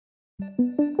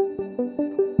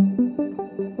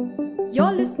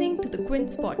You're listening to the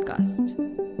Quince podcast.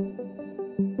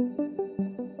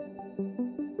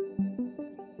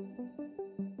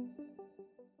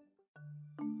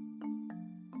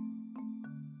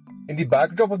 In the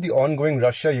backdrop of the ongoing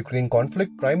Russia-Ukraine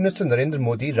conflict, Prime Minister Narendra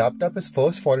Modi wrapped up his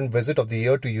first foreign visit of the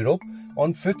year to Europe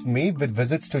on 5th May with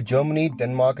visits to Germany,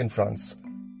 Denmark and France.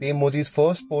 PM Modi's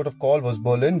first port of call was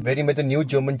Berlin, where he met the new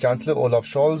German Chancellor Olaf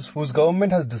Scholz, whose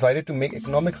government has decided to make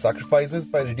economic sacrifices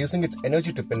by reducing its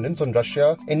energy dependence on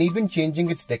Russia and even changing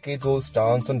its decades-old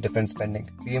stance on defense spending.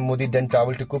 PM Modi then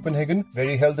travelled to Copenhagen, where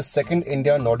he held the second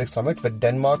India-Nordic summit with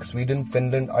Denmark, Sweden,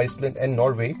 Finland, Iceland and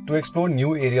Norway to explore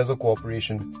new areas of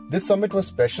cooperation. This summit was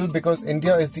special because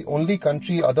India is the only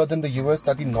country other than the US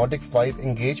that the Nordic Five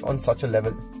engage on such a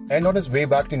level. And on his way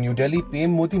back to New Delhi,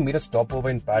 PM Modi made a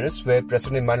stopover in Paris, where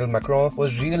President Emmanuel Macron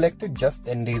was re-elected just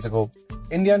 10 days ago.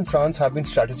 India and France have been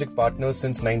strategic partners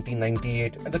since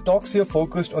 1998, and the talks here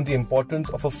focused on the importance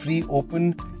of a free,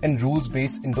 open and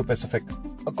rules-based Indo-Pacific.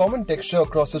 A common texture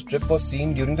across this trip was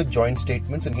seen during the joint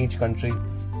statements in each country,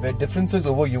 where differences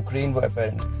over Ukraine were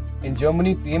apparent. In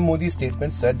Germany, PM Modi's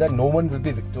statement said that no one will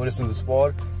be victorious in this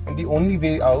war, and the only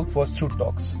way out was through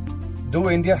talks. Though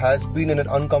India has been in an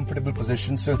uncomfortable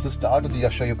position since the start of the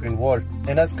Russia-Ukraine war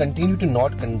and has continued to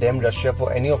not condemn Russia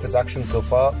for any of its actions so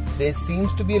far, there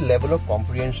seems to be a level of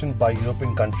comprehension by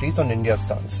European countries on India's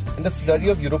stance. And the flurry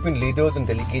of European leaders and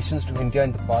delegations to India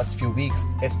in the past few weeks,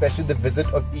 especially the visit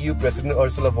of EU President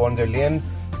Ursula von der Leyen,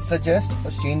 suggest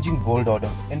a changing world order.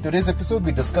 In today's episode,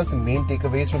 we discuss the main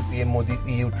takeaways from PM Modi's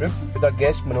EU trip with our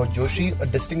guest Manoj Joshi, a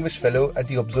distinguished fellow at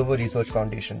the Observer Research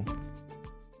Foundation.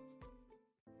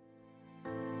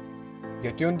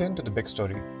 You're tuned in to The Big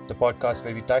Story, the podcast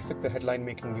where we dissect the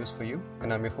headline-making news for you,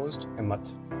 and I'm your host,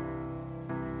 Himmat.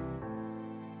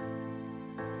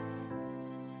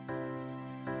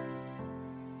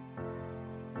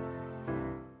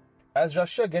 As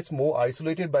Russia gets more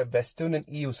isolated by Western and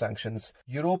EU sanctions,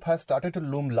 Europe has started to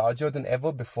loom larger than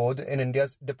ever before in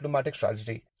India's diplomatic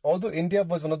strategy. Although India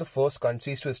was one of the first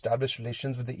countries to establish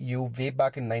relations with the EU way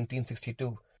back in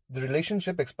 1962, the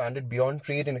relationship expanded beyond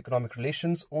trade and economic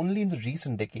relations only in the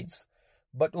recent decades.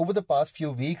 But over the past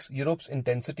few weeks, Europe's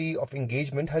intensity of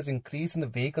engagement has increased in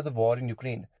the wake of the war in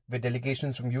Ukraine, with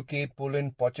delegations from UK,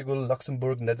 Poland, Portugal,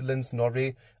 Luxembourg, Netherlands,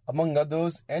 Norway, among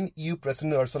others, and EU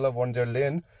President Ursula von der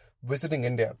Leyen visiting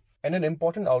India. And an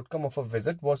important outcome of her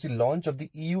visit was the launch of the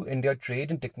EU-India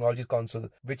Trade and Technology Council,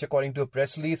 which according to a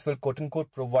press release will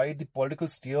quote-unquote provide the political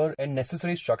steer and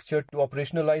necessary structure to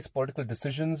operationalize political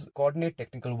decisions, coordinate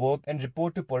technical work, and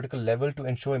report to political level to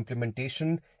ensure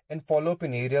implementation and follow-up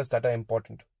in areas that are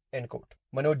important. End quote.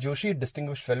 Manoj Joshi, a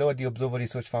distinguished fellow at the Observer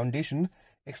Research Foundation,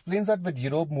 explains that with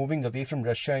Europe moving away from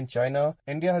Russia and China,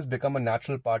 India has become a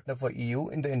natural partner for EU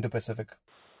in the Indo-Pacific.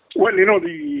 Well,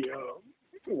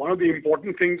 one of the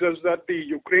important things is that the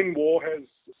Ukraine war has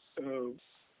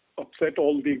upset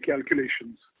all the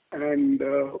calculations. And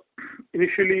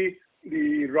initially,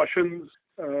 the Russians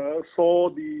saw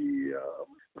the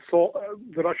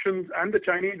Russians and the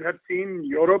Chinese had seen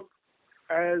Europe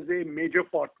as a major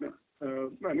partner,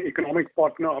 an economic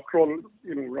partner. After all,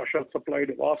 Russia supplied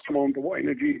a vast amount of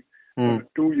energy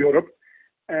to Europe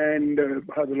and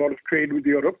has a lot of trade with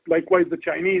Europe. Likewise, the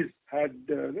Chinese had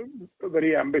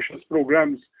very ambitious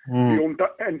programs. The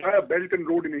entire Belt and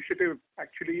Road Initiative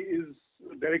actually is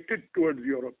directed towards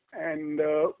Europe. And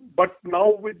but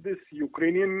now with this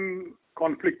Ukrainian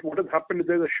conflict, what has happened is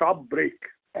there's a sharp break.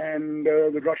 And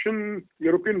the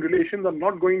Russian-European relations are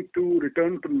not going to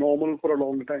return to normal for a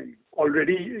long time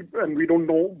already. And we don't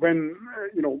know when,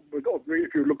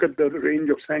 if you look at the range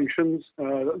of sanctions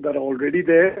that are already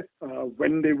there,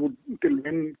 when they would,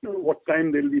 what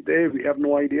time they'll be there, we have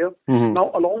no idea. Mm-hmm.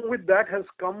 Now, along with that has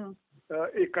come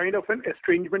a kind of an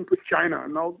estrangement with China.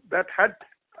 Now, that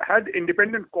had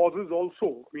independent causes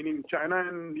also, meaning China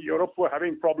and Europe were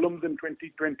having problems in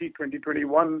 2020,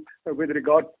 2021 with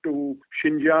regard to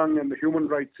Xinjiang and the human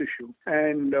rights issue.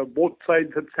 And both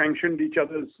sides had sanctioned each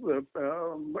other's,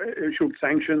 issued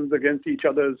sanctions against each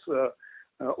other's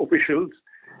officials.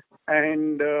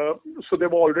 And so there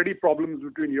were already problems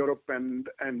between Europe and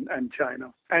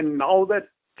China. And now that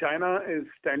China is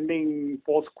standing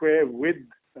foursquare with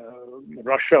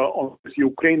Russia on this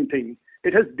Ukraine thing,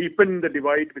 it has deepened the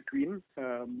divide between,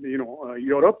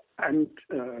 Europe and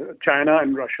China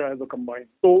and Russia as a combined.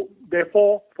 So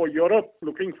therefore, for Europe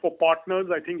looking for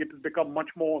partners, I think it has become much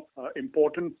more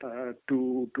important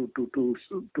to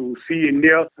see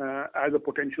India as a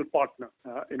potential partner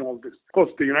in all this. Of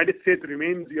course, the United States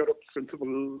remains Europe's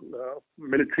principal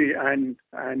military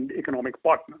and economic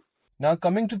partner. Now,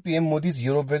 coming to PM Modi's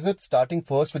Euro visit, starting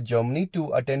first with Germany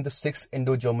to attend the 6th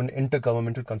Indo-German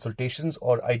Intergovernmental Consultations,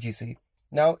 or IGC.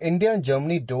 Now, India and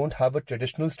Germany don't have a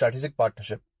traditional strategic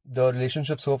partnership. The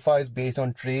relationship so far is based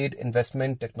on trade,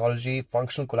 investment, technology,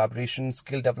 functional collaboration,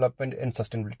 skill development, and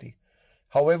sustainability.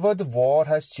 However, the war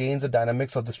has changed the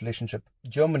dynamics of this relationship.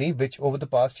 Germany, which over the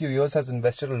past few years has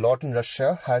invested a lot in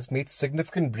Russia, has made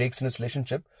significant breaks in its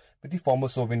relationship with the former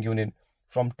Soviet Union,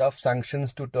 from tough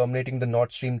sanctions to terminating the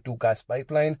Nord Stream 2 gas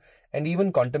pipeline and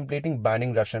even contemplating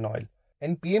banning Russian oil.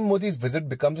 And PM Modi's visit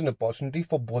becomes an opportunity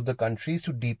for both the countries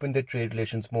to deepen their trade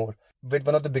relations more, with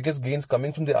one of the biggest gains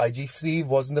coming from the IGC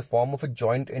was in the form of a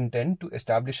joint intent to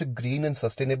establish a green and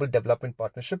sustainable development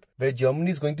partnership where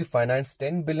Germany is going to finance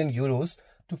 10 billion euros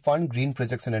to fund green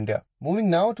projects in India. Moving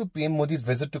now to PM Modi's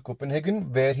visit to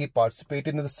Copenhagen, where he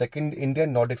participated in the second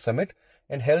India-Nordic Summit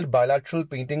and held bilateral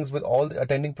meetings with all the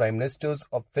attending prime ministers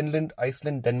of Finland,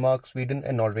 Iceland, Denmark, Sweden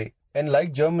and Norway. And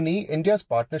like Germany, India's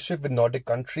partnership with Nordic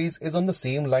countries is on the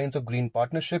same lines of green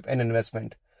partnership and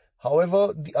investment.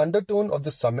 However, the undertone of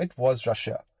the summit was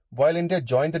Russia. While India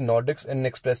joined the Nordics in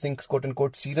expressing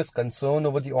quote-unquote serious concern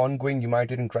over the ongoing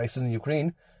humanitarian crisis in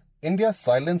Ukraine, India's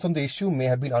silence on the issue may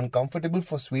have been uncomfortable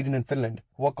for Sweden and Finland,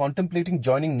 who are contemplating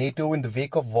joining NATO in the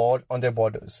wake of war on their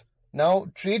borders.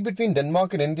 Now, trade between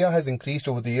Denmark and India has increased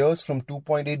over the years from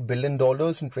 $2.8 billion in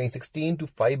 2016 to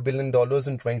 $5 billion in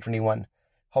 2021.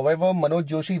 However, Manoj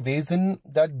Joshi weighs in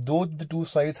that though the two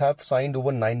sides have signed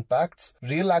over 9 pacts,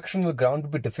 real action on the ground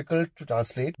would be difficult to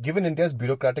translate given India's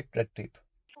bureaucratic red tape.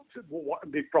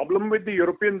 The problem with the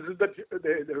Europeans is that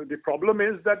the problem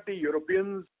is that the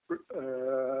Europeans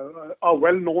are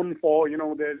well known for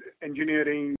their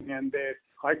engineering and their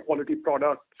high quality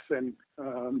products and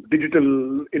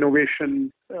digital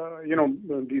innovation.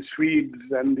 The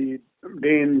Swedes and the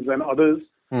Danes and others.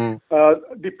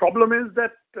 The problem is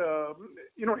that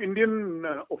Indian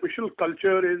official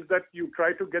culture is that you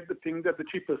try to get the things at the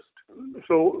cheapest.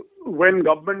 So when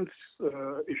governments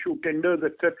issue tenders,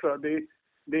 etc.,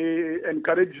 they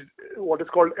encourage what is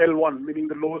called L1, meaning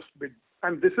the lowest bid.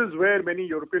 And this is where many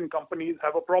European companies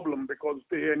have a problem because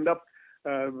they end up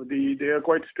they are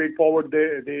quite straightforward.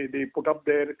 They put up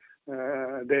their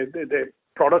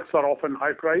products are often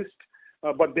high priced,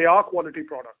 but they are quality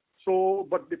products. So,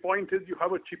 but the point is, you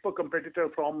have a cheaper competitor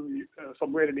from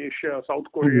somewhere in Asia, South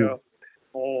Korea,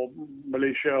 or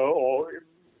Malaysia, or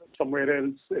somewhere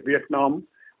else, Vietnam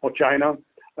or China.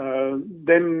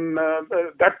 Then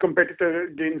that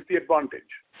competitor gains the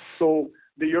advantage. So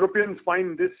the Europeans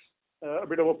find this a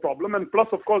bit of a problem. And plus,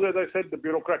 of course, as I said, the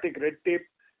bureaucratic red tape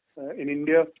in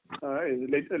India is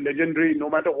legendary.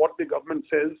 No matter what the government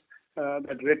says,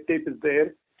 that red tape is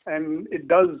there, and it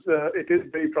is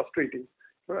very frustrating.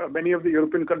 Many of the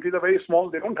European countries are very small.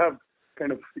 They don't have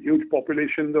kind of huge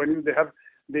populations or anything.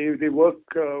 They work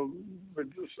with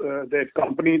their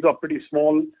companies are pretty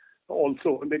small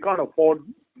also, and they can't afford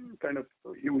kind of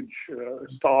huge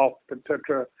staff,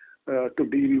 etc., to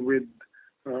deal with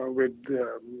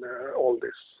all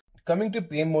this. Coming to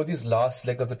PM Modi's last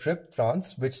leg of the trip,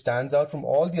 France, which stands out from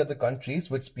all the other countries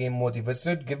which PM Modi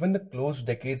visited given the close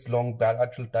decades-long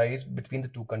bilateral ties between the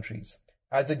two countries.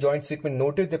 As the joint statement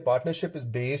noted, their partnership is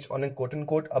based on a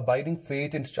quote-unquote abiding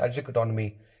faith in strategic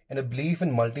autonomy and a belief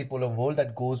in multipolar world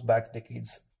that goes back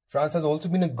decades. France has also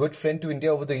been a good friend to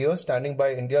India over the years, standing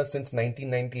by India since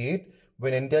 1998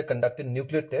 when India conducted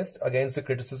nuclear tests against the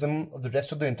criticism of the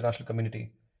rest of the international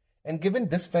community. And given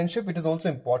this friendship, it is also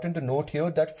important to note here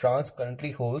that France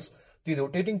currently holds the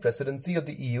rotating presidency of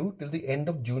the EU till the end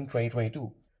of June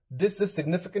 2022. This is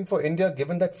significant for India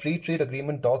given that free trade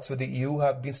agreement talks with the EU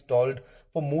have been stalled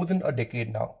for more than a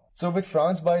decade now. So with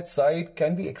France by its side,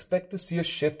 can we expect to see a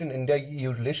shift in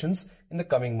India-EU relations in the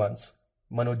coming months?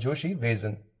 Manoj Joshi weighs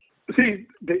in. See,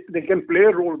 they can play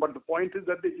a role, but the point is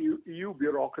that the EU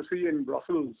bureaucracy in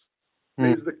Brussels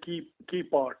is the key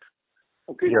part.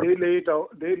 Okay, yeah. They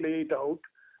lay it out.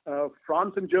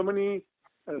 France and Germany,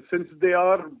 since they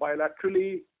are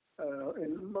bilaterally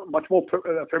much more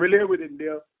familiar with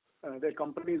India, their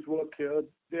companies work here.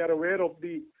 They are aware of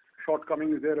the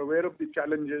shortcomings. They are aware of the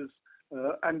challenges,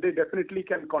 and they definitely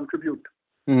can contribute,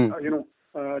 to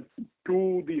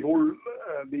the whole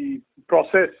the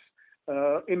process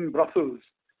in Brussels.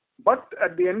 But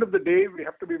at the end of the day, we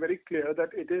have to be very clear that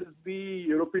it is the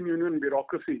European Union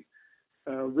bureaucracy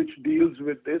which deals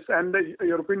with this, and the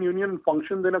European Union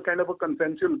functions in a kind of a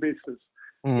consensual basis.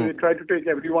 So they try to take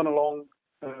everyone along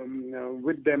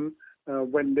with them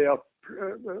when they are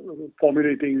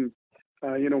formulating,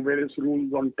 various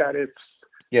rules on tariffs.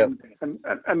 Yeah.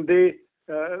 And they,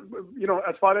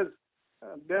 as far as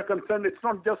they are concerned it's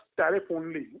not just tariff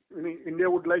only. I mean, India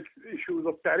would like issues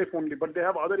of tariff only, but they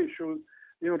have other issues,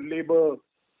 labor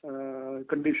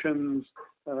conditions,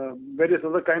 various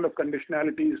other kind of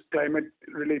conditionalities,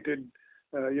 climate-related,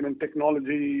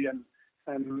 technology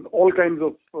and all kinds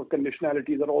of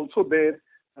conditionalities are also there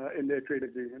in their trade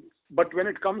agreements. But when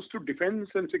it comes to defense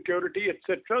and security,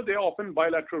 etc., they are often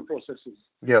bilateral processes.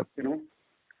 Yeah.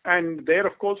 And there,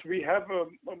 of course, we have a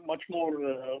much more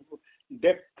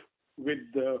depth with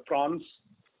France.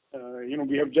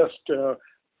 We have just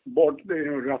bought the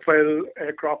Rafale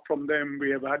aircraft from them.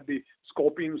 We have had the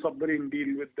Scorpion submarine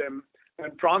deal with them.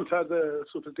 And France has a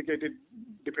sophisticated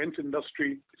defense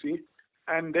industry,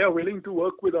 and they are willing to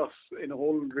work with us in a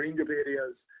whole range of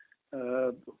areas.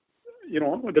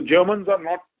 The Germans are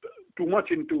not too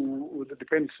much into the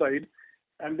defense side,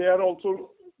 and they are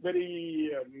also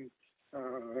very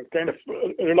kind of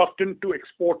reluctant to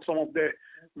export some of their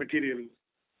materials,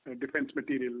 defense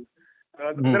materials.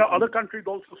 There are other countries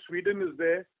also. Sweden is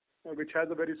there, which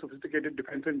has a very sophisticated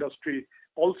defense industry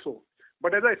also.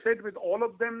 But as I said, with all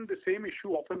of them, the same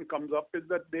issue often comes up is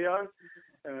that their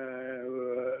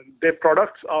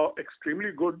products are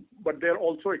extremely good, but they're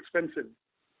also expensive.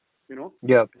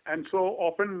 Yeah. And so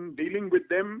often dealing with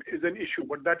them is an issue,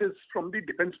 but that is from the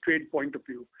defense trade point of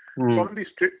view. From the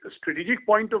strategic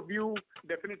point of view,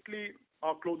 definitely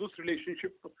our closest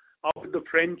relationship are with the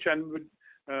French and with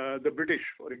the British,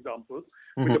 for example.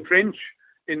 With the French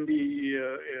in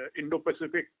the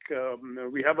Indo-Pacific,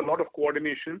 we have a lot of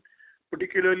coordination,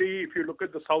 particularly if you look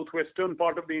at the southwestern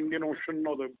part of the Indian Ocean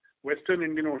or the western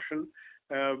Indian Ocean,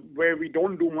 where we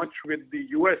don't do much with the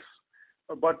US.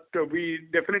 But we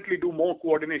definitely do more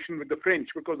coordination with the French,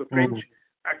 because the French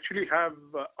actually have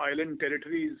island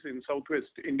territories in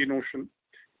Southwest Indian Ocean,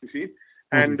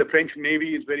 and the French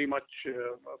Navy is very much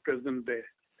present there.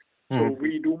 So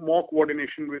we do more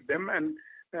coordination with them, and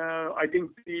I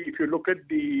think if you look at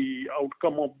the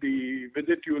outcome of the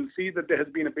visit, you will see that there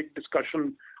has been a big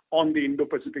discussion on the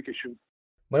Indo-Pacific issue.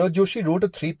 Manoj Joshi wrote a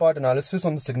 3-part analysis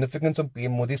on the significance of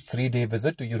PM Modi's 3-day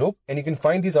visit to Europe, and you can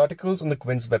find these articles on the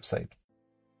Quint's website.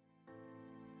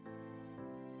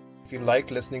 If you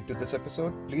liked listening to this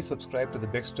episode, please subscribe to The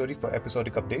Big Story for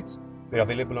episodic updates. We're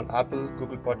available on Apple,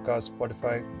 Google Podcasts,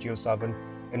 Spotify, JioSaavn,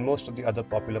 and most of the other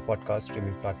popular podcast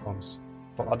streaming platforms.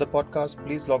 For other podcasts,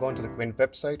 please log on to the Quint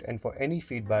website, and for any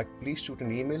feedback, please shoot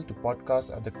an email to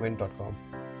podcast@thequint.com.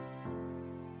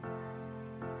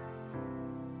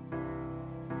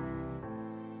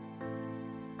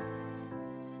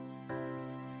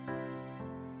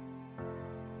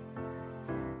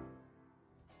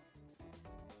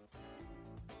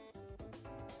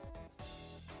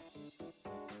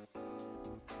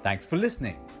 Thanks for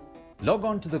listening. Log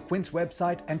on to the Quint's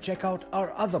website and check out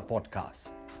our other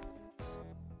podcasts.